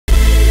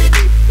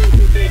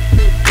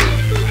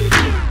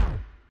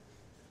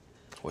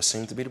What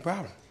seems to be the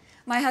problem?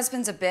 My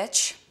husband's a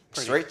bitch.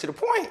 Straight to the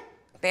point.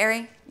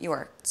 Barry, you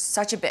are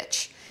such a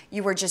bitch.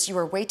 You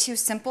were way too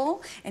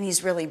simple, and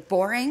he's really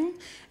boring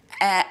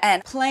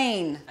and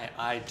plain.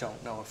 I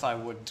don't know if I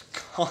would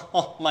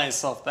call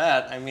myself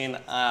that. I mean,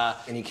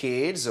 Any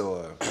kids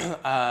or?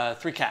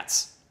 3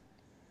 cats.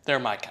 They're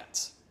my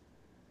cats.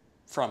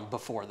 From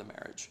before the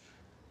marriage.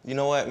 You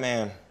know what,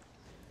 man?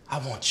 I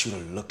want you to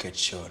look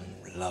at your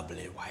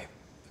lovely wife,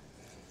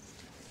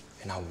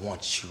 and I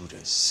want you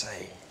to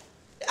say,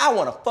 I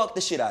want to fuck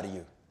the shit out of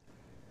you.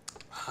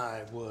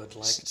 I would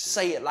like to.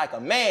 Say it like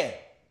a man.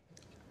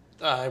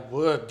 I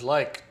would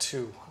like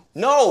to.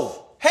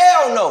 No,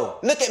 hell no.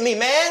 Look at me,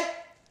 man.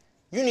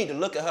 You need to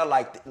look at her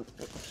like, let me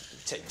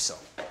tell you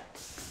something.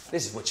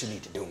 This is what you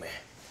need to do, man.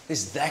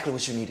 This is exactly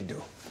what you need to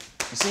do.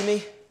 You see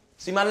me?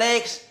 See my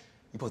legs?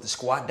 You're supposed to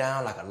squat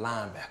down like a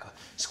linebacker.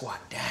 Squat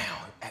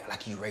down, act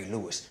like you Ray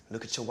Lewis.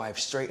 Look at your wife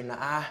straight in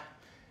the eye,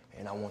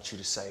 and I want you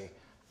to say,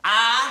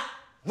 I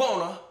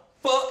wanna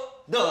fuck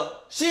the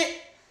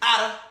shit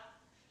out of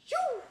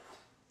you.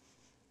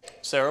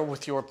 Sarah,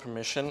 with your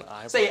permission,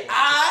 I Say,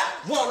 I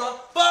wanna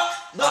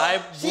fuck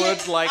the shit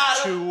would like out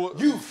to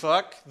of you.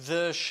 fuck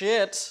the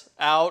shit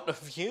out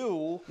of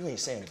you. You ain't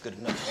saying it good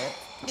enough, man.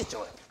 Get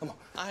your ass. Come on.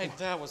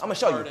 That was I'm my gonna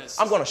show you.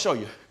 hardest. I'm gonna show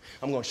you.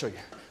 I'm gonna show you.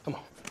 Come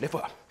on. Lift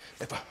up.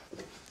 Lift up.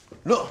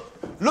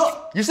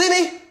 Look. You see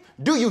me?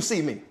 Do you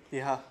see me?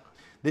 Yeah.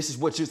 This is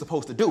what you're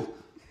supposed to do.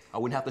 I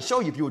wouldn't have to show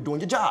you if you were doing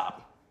your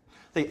job.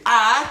 Say,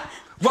 I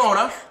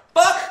wanna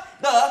fuck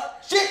the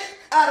shit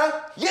out of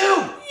you.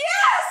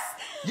 Yes!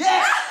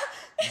 Yes!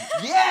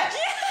 Yes!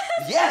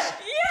 Yes!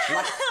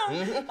 Yeah!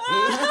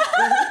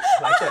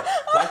 Like that.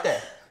 Like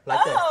that.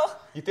 Like that. Oh.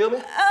 You feel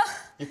me?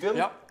 You feel me?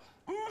 Yep.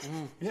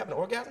 You having an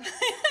orgasm?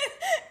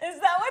 Is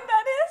that what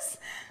that is?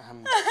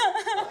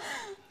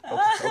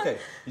 Okay.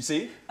 You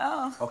see?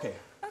 Oh. Okay.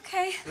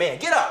 Okay. Man,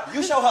 get up.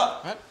 You show her.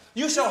 What?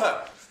 You show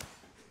her.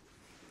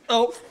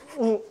 Oh.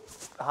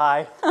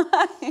 Hi.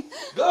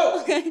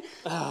 Go. Okay.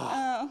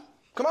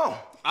 Come on.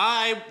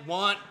 I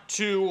want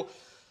to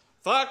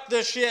fuck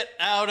the shit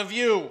out of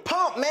you.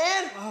 Pump,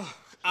 man.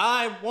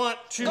 I want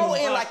to. Go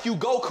in like you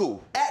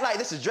Goku. Act like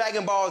this is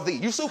Dragon Ball Z.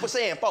 You Super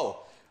Saiyan 4.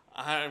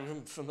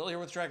 I'm familiar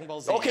with Dragon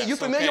Ball Z. Okay, yes, you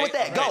familiar with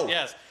that? All right, Go.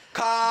 yes.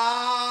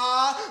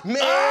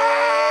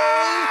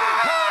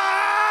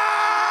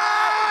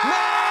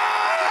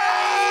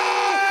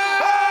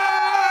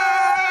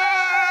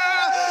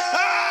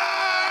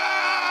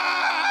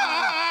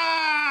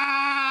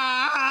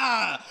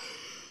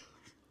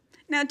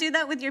 Now do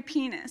that with your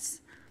penis.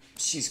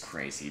 She's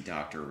crazy,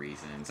 Dr.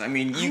 Reasons. I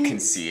mean, you can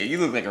see it. You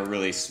look like a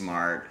really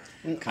smart,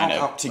 kind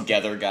of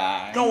together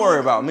guy. Don't worry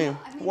about me.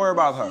 Worry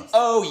about her.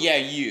 Oh, yeah,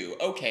 you.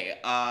 Okay,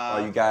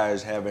 Are you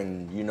guys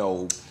having,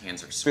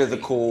 hands are sweaty.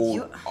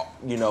 physical,